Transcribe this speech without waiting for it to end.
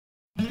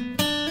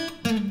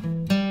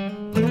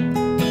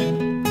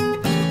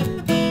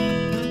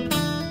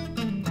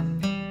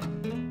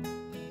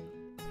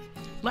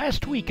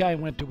Last week I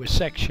went to a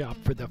sex shop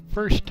for the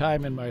first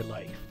time in my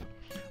life.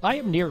 I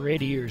am near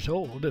 80 years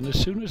old, and as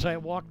soon as I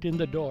walked in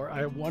the door,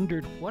 I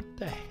wondered what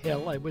the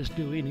hell I was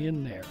doing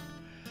in there.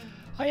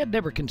 I had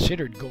never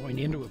considered going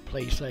into a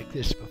place like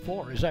this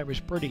before, as I was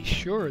pretty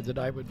sure that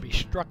I would be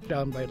struck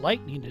down by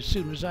lightning as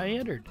soon as I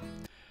entered.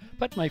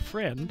 But my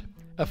friend,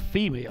 a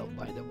female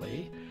by the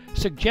way,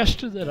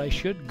 suggested that I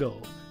should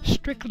go,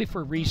 strictly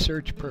for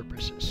research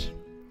purposes.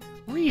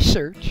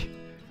 Research?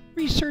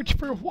 Research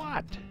for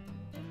what?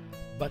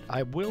 But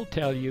I will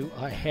tell you,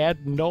 I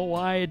had no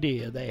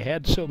idea they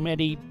had so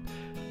many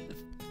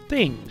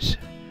things.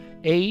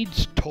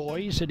 Aids,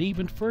 toys, and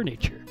even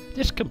furniture.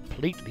 This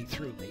completely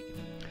threw me.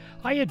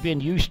 I had been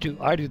used to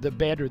either the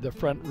bed or the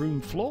front room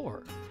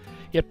floor.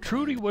 It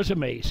truly was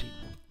amazing,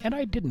 and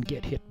I didn't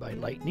get hit by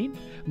lightning,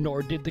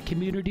 nor did the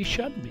community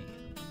shun me.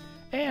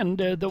 And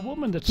the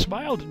woman that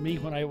smiled at me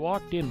when I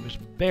walked in was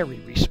very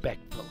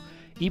respectful,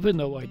 even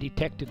though I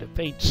detected a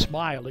faint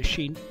smile as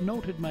she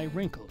noted my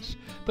wrinkles,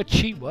 but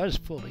she was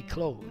fully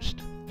clothed.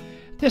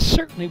 This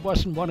certainly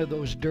wasn't one of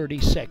those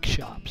dirty sex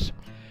shops.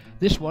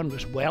 This one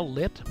was well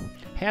lit,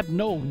 had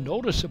no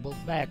noticeable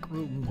back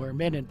room where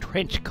men in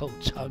trench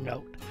coats hung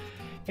out,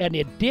 and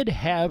it did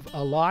have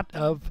a lot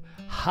of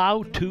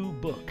how-to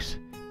books.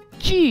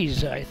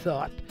 Geez, I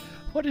thought,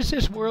 what is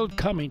this world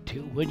coming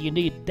to when you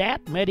need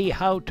that many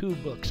how-to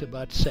books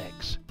about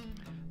sex?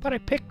 But I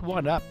picked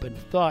one up and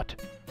thought,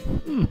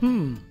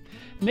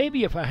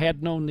 maybe if I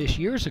had known this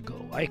years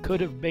ago, I could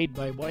have made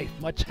my wife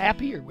much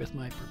happier with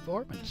my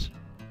performance.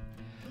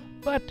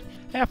 But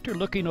after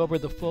looking over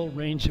the full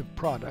range of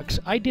products,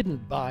 I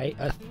didn't buy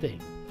a thing.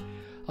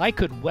 I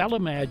could well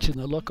imagine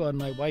the look on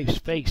my wife's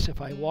face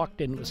if I walked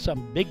in with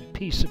some big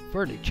piece of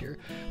furniture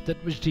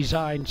that was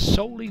designed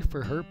solely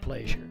for her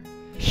pleasure.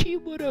 She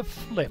would have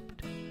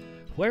flipped.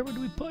 Where would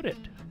we put it?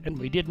 And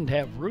we didn't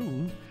have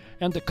room,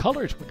 and the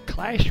colors would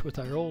clash with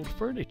our old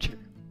furniture.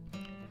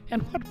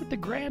 And what would the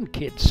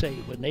grandkids say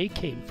when they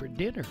came for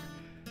dinner?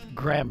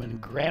 Grandma and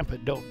Grandpa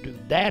don't do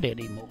that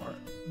anymore.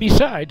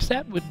 Besides,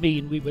 that would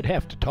mean we would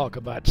have to talk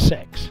about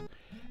sex.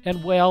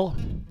 And well,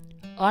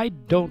 I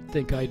don't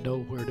think I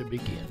know where to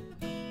begin.